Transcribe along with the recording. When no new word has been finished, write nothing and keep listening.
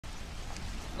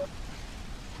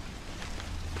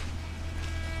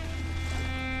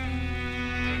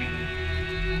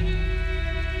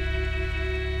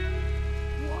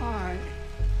Why?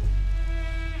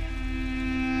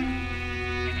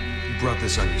 You brought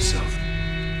this on yourself.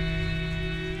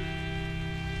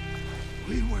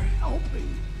 We were helping.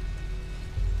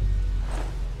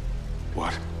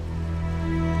 What?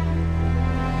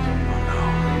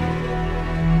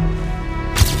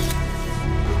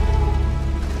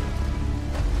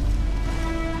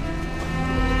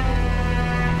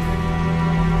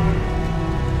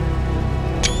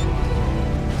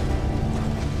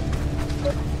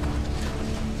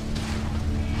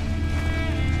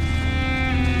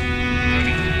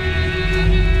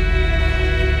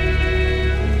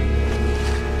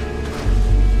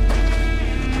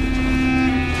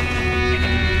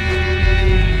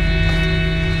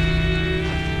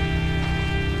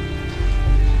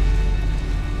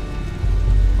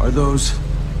 Are those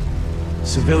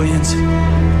civilians?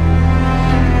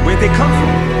 Where'd they come from?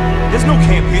 There's no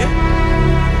camp here.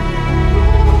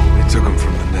 They took them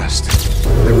from the nest.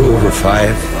 There were over 5,000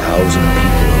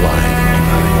 people alive in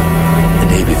Dubai the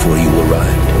day before you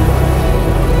arrived.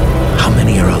 How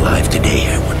many are alive today,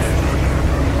 I wonder?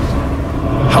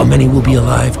 How many will be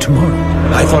alive tomorrow?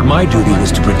 I thought my duty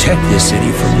was to protect this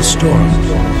city from the storm.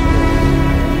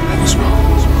 I was wrong.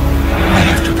 I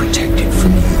have to protect it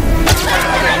from you.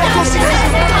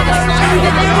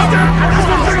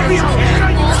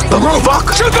 The roof!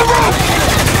 Shoot the roof!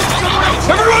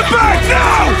 Everyone back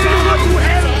now!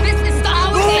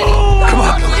 Come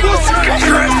on! Get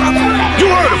your ass up! You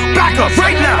heard him! Back up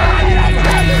right now!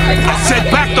 I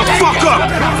said back the fuck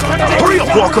up! Hurry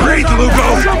up, Walker! Breathe,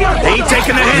 Lugo! They ain't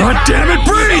taking a hit! God damn it,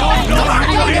 breathe!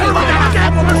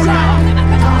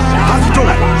 How's he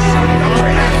doing?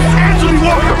 Anthony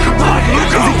Walker!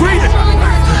 Is he breathing?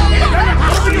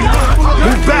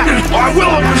 Move back, or I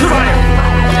will open fire!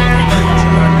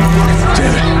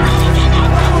 Damn it.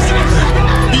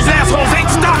 These assholes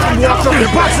ain't stopping, Walker! They're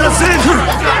boxing us in!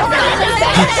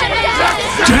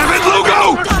 Damn it,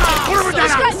 Lugo!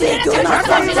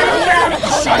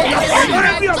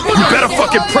 You better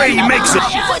fucking pray he makes it!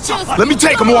 Let me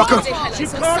take him, Walker!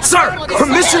 Sir,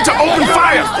 permission to open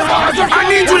fire! I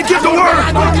need you to give the word!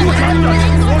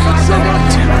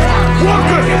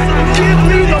 Walker, give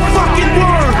me the fucking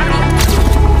word!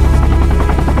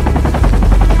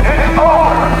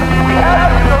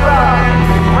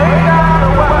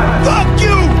 Fuck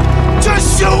you!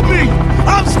 Just shoot me!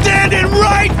 I'm standing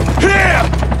right here!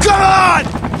 Come on!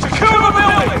 Secure the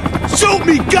building! Shoot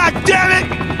me, goddammit!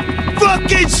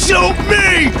 Fucking shoot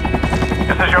me!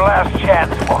 This is your last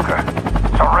chance, Walker.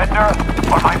 Surrender,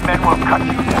 or my men will cut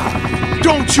you down.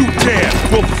 Don't you dare!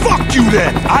 Well, fuck you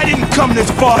then! I didn't come this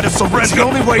far to surrender! It's the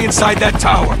only way inside that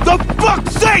tower! The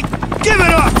fuck's sake! Give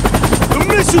it up! The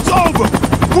mission's over!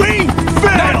 We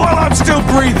failed! Not while I'm still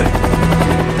breathing!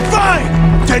 Fine!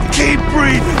 Then keep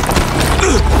breathing!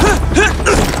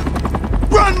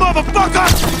 Run, motherfucker!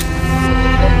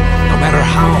 No matter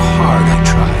how hard I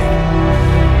tried,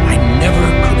 I never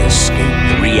could escape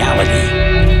the reality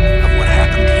of what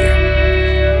happened here.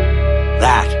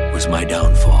 That was my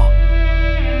downfall.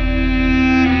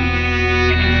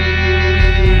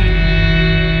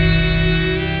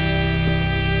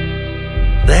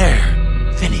 There,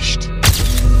 finished.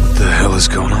 What the hell is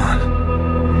going on?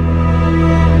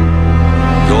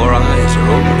 Your eyes are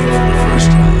opening for the first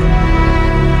time.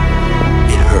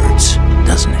 It hurts,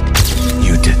 doesn't it?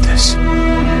 You did this. No,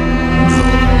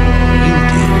 you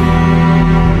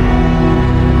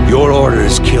did. Your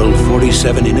orders killed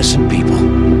 47 innocent people.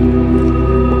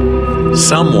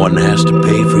 Someone has to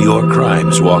pay for your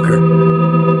crimes, Walker.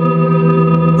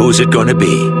 Who's it gonna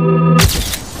be?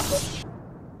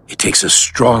 It takes a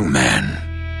strong man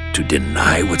to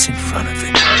deny what's in front of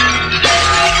him.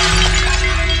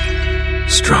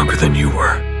 Stronger than you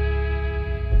were.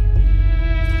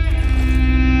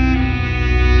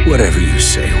 Whatever you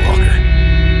say, Walker.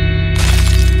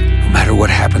 No matter what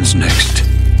happens next,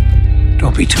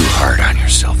 don't be too hard on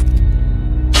yourself.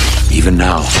 Even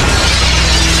now,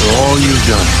 for all you've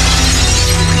done,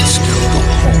 you can still go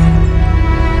home.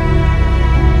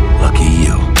 Lucky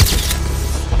you.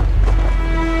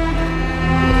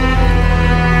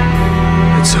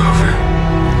 It's over.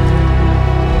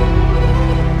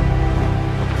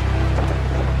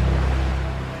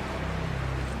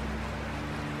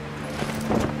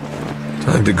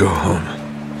 Time to go home.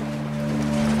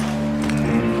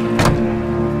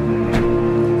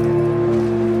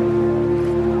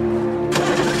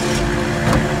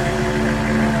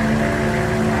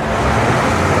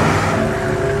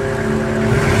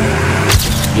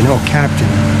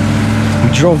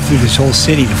 drove through this whole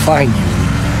city to find you.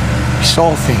 We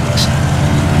saw things.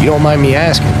 You don't mind me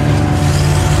asking,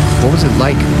 what was it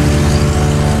like?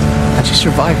 How'd you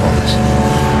survive all this?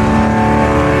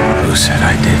 Who said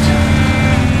I did?